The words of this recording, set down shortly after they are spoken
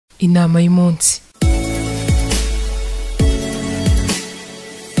Inama y'umunsi.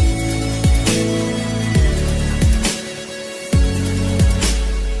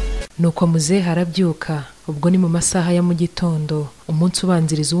 Nuko muzehe arabyuka, ubwo ni mu masaha ya mu gitondo, umunsi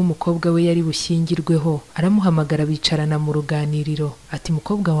ubanziriza w'umukobwa we yari bushyingirweho, aramuhamagara bicarana mu ruganiriro, ati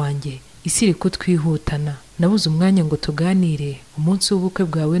mukobwa wanjye, isi iri kutwihutana, nabuze umwanya ngo tuganire, umunsi w'ubukwe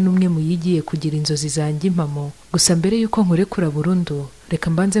bwawe n'umwe mu yigiye kugira inzozi zanjye impamo, gusa mbere yuko nkurekura burundu, reka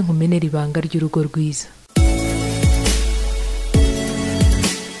mbanze nkumenera ibanga ry'urugo rwiza.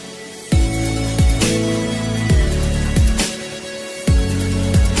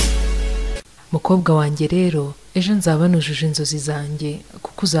 Mukobwa wanjye rero, ejo nzaba nujuje inzozi zanjye,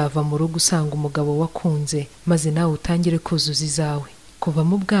 kuko uzava mu rugo usanga umugabo wakunze, maze nawe utangire kuzuza izawe. Kuva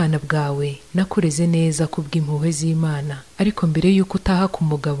mu bwana bwawe nakureze neza kubw'impuhwe z'Imana, ariko mbere yuko utaha ku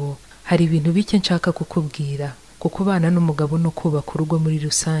mugabo hari ibintu bike nshaka kukubwira, kuko ubana n'umugabo no kubaka urugo muri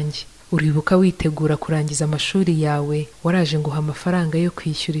rusange. Uribuka witegura kurangiza amashuri yawe, waraje nguha amafaranga yo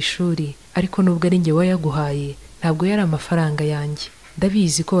kwishyura ishuri, ariko nubwo ari njye wayaguhaye ntabwo yari amafaranga yanjye.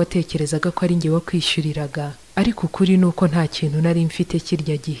 Ndabizi ko watekerezaga ko ari njye wakwishyuriraga, ariko ukuri nuko nta kintu nari mfite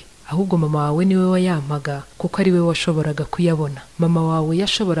kirya gihe, ahubwo mama wawe niwe wayampaga, kuko ari we washoboraga kuyabona. Mama wawe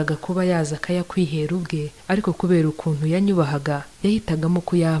yashoboraga kuba yaza akayakwihera ubwe, ariko kubera ukuntu yanyubahaga yahitagamo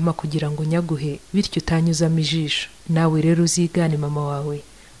kuyampa kugira ngo nyaguhe, bityo utanyuzamo ijisho. Nawe rero uzigane mama wawe,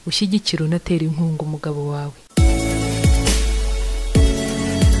 ushyigikire unatera inkunga umugabo wawe.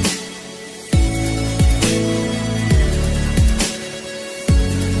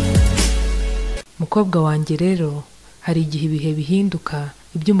 Mukobwa wanjye rero, hari igihe ibihe bihinduka,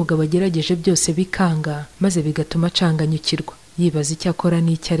 ibyo umugabo agerageje byose bikanga, maze bigatuma acanganyukirwa, yibaza icyo akora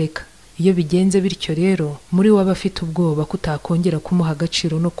n'icyo areka. Iyo bigenze bityo rero, muri we aba afite ubwoba ko utakongera kumuha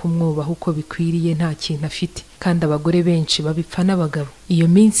agaciro no kumwubaha uko bikwiriye nta kintu afite, kandi abagore benshi babipfa n'abagabo. Iyo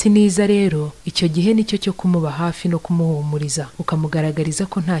minsi niza rero, icyo gihe nicyo cyo kumuba hafi no kumuhumuriza, ukamugaragariza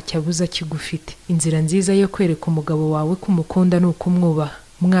ko nta cyabuza kigufite. Inzira nziza yo kwereka umugabo wawe ko umukunda ni ukumwubaha,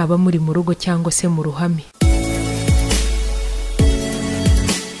 mwaba muri mu rugo cyangwa se mu ruhame.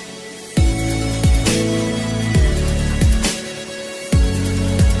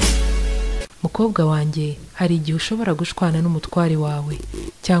 Mukobwa wanjye, hari igihe ushobora gushwana n'umutware wawe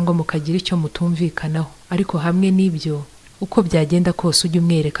cyangwa mukagira icyo mutumvikanaho, ariko hamwe n'ibyo uko byagenda kose ujye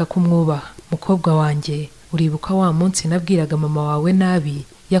umwereka ko umwubaha. Mukobwa wanjye, uribuka wa munsi nabwiraga mama wawe nabi,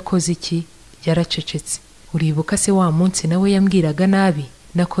 yakoze iki? Yaracecetse. Uribuka se wa munsi nawe yambwiraga nabi,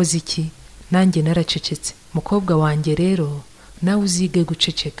 nakoze iki? Nanjye naracecetse. Mukobwa wanjye rero, nawe uzige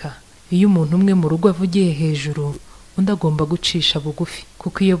guceceka. Iyo umuntu umwe mu rugo avugiye hejuru, undi agomba gucisha bugufi,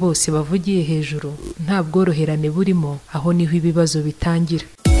 kuko iyo bose bavugiye hejuru nta bworoherane burimo, aho niho ibibazo bitangira.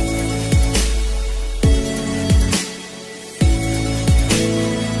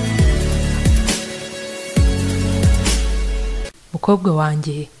 Mukobwa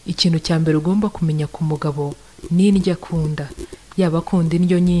wanjye, ikintu cya mbere ugomba kumenya ku mugabo ni indyo akunda. Yaba akunda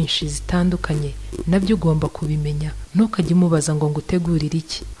indyo nyinshi zitandukanye, nabyo ugomba kubimenya. Ntukajye umubaza ngo ngutegurire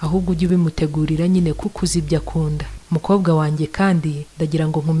iki, ahubwo ujye ubimutegurira nyine kuko uzi ibyo akunda. Mukobwa wanjye kandi, ndagira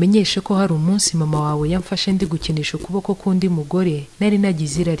ngo nkumenyeshe ko hari umunsi mama wawe yamfashe ndi gukinisha ukuboko k'undi mugore, nari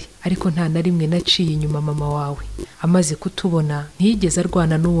nagize irari, ariko nta na rimwe naciye inyuma mama wawe. Amaze kutubona ntiyigeze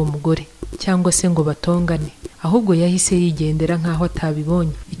arwana n'uwo mugore cyangwa se ngo batongane, ahubwo yahise yigendera nk'aho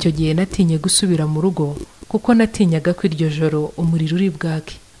atabibonye. Icyo gihe natinye gusubira mu rugo, kuko natinyaga ko iryo joro umuriro uri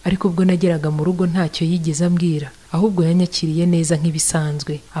bwake, ariko ubwo nageraga mu rugo ntacyo yigeze ambwira, ahubwo yanyakiriye neza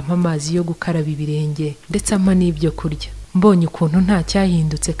nk'ibisanzwe, ampa amazi yo gukaraba ibirenge ndetse ampa n'ibyo kurya. Mbonye ukuntu nta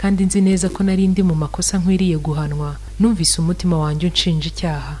cyahindutse kandi nzi neza ko nari ndi mu makosa nkwiriye guhanwa, numvise umutima wanjye unshinja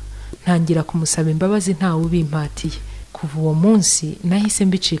icyaha, ntangira kumusaba imbabazi ntawe ubimpatiye. Kuva uwo munsi nahise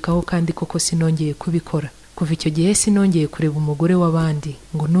mbicikaho, kandi koko sinongeye kubikora. Kuva icyo gihe sinongeye kureba umugore w'abandi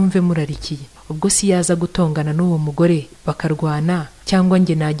ngo numve murarikiye. Ubwo si yaza gutongana n'uwo mugore bakarwana, cyangwa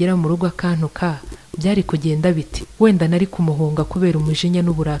njye nagera mu rugo akantuka, byari kugenda bite? Wenda nari kumuhunga kubera umujinya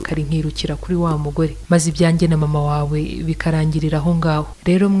n'uburakari nkirukira kuri wa mugore, maze ibyanjye na mama wawe bikarangirira aho ngaho.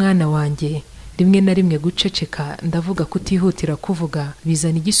 Rero mwana wanjye, rimwe na rimwe guceceka, ndavuga kutihutira kuvuga,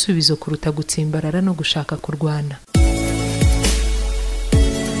 bizana igisubizo kuruta gutsimbarara no gushaka kurwana.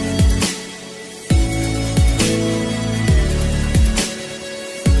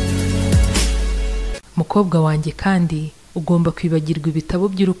 Mukobwa wanjye kandi, ugomba kwibagirwa ibitabo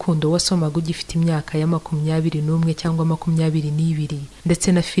by'urukundo wasomaga ugifite imyaka ya 21 cyangwa 22,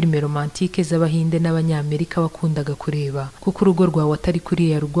 ndetse na filime romantike z'Abahinde n'Abanyamerika wakundaga kureba, kuko urugo rwawe atari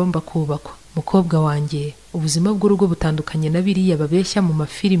kuriya rugomba kubakwa. mukobwa wanjye, ubuzima bw'urugo butandukanye na biriya babeshya mu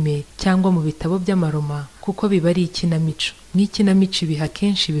mafilime cyangwa mu bitabo by'amaroma, kuko biba ari ikinamico. Nk'ikinamico ibiha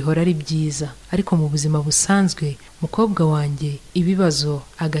kenshi bihora ari byiza, ariko mu buzima busanzwe mukobwa wanjye, ibibazo,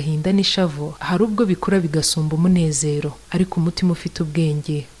 agahinda n'ishavu hari ubwo bikura bigasumba umunezero, ariko umutima ufite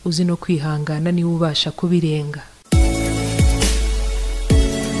ubwenge uzi no kwihangana niwe ubasha kubirenga.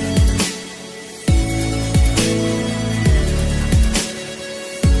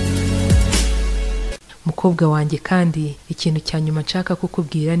 Mukobwa wanjye kandi, ikintu cya nyuma nshaka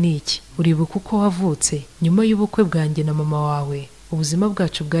kukubwira ni iki. Uribuka uko wavutse? Nyuma y'ubukwe bwanjye na mama wawe, ubuzima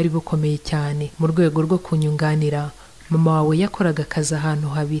bwacu bwari bukomeye cyane. Mu rwego rwo kunyunganira, mama wawe yakoraga akazi ahantu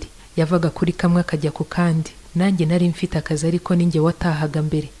habiri. Yavaga kuri kamwe akajya ku kandi. Nanjye nari mfite akazi, ariko ninjye watahaga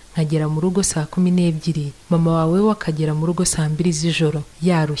mbere. Nkagera mu rugo saa 12, mama wawe we akagera mu rugo saa 2 z'ijoro,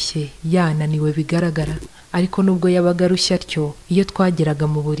 yarushye, yananiwe bigaragara. Ariko nubwo yabaga arushye atyo, iyo twageraga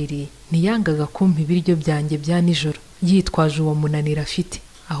mu buriri ntiyangaga kumpa ibiryo byanjye bya nijoro yitwaje uwo munaniro afite,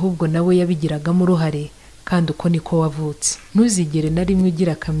 ahubwo nawe yabigiragamo uruhare. Kandi uko niko wavutse. Ntuzigere na rimwe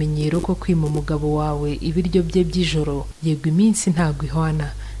ugira akamenyero ko kwima umugabo wawe ibiryo bye by'ijoro. Yego iminsi ntabwo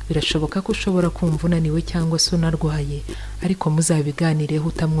ihwana, birashoboka ko ushobora kumva unaniwe cyangwa se unarwaye, ariko muzabiganireho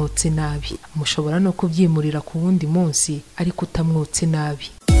utamwotse nabi. Mushobora no kubyimurira ku wundi munsi, ariko utamwotse nabi.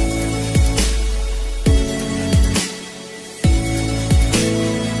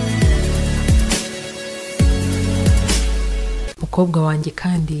 Mukobwa wanjye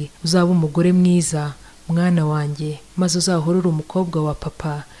kandi, uzaba umugore mwiza, mwana wanjye, maze uzahorere umukobwa wa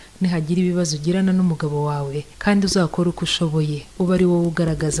papa nihagira ibibazo ugirana n'umugabo wawe, kandi uzakora uko ushoboye, uba ari wowe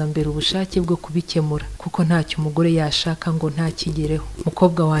ugaragaza mbere ubushake bwo kubikemura, kuko ntacyo umugore yashaka ngo ntakigereho.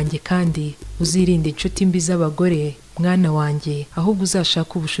 Mukobwa wanjye kandi, uzirinde inshuti mbi z'abagore, mwana wanjye, ahubwo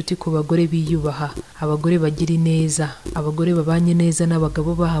uzashaka ubushuti ku bagore biyubaha, abagore bagira neza, abagore babanye neza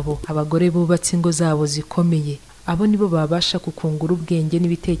n'abagabo babo, abagore bubatse ingo zabo zikomeye. Abo nibo babasha kukungura ubwenge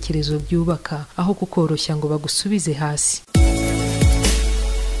n'ibitekerezo byubaka, aho kukoroshya ngo bagusubize hasi.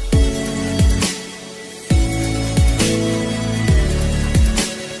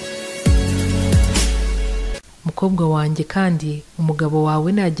 Mukobwa wanjye kandi, umugabo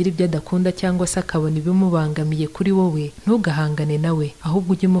wawe nagira ibyo adakunda cyangwa se akabona ibimubangamiye kuri wowe, ntugahangane nawe,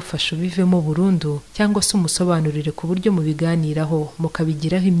 ahubwo ujye umufasha ubivemo burundu, cyangwa se umusobanurire ku buryo mubiganiraho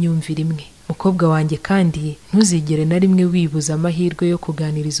mukabigiraho imyumvire imwe. Mukobwa wanjye kandi, ntuzigere na rimwe wibuza amahirwe yo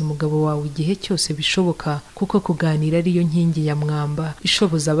kuganiriza umugabo wawe igihe cyose bishoboka, kuko kuganira ariyo nkingi ya mwamba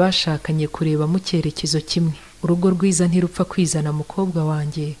ishoboza abashakanye kureba mu cyerekezo kimwe. Urugo rwiza ntirupfa kwizana mukobwa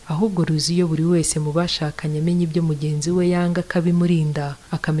wanjye, ahubwo ruzi iyo buri wese mu bashakanye amenya ibyo mugenzi we yanga akabimurinda,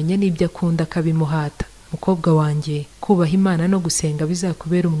 akamenya n'ibyo akunda akabimuhata. Mukobwa wanjye, kubaha Imana no gusenga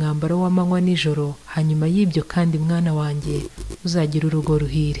bizakubera umwambaro w'amanywa n'ijoro. Hanyuma y'ibyo kandi, mwana wanjye, uzagira urugo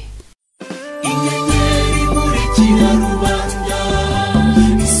ruhire. Inyenyeri imurikira rubanda.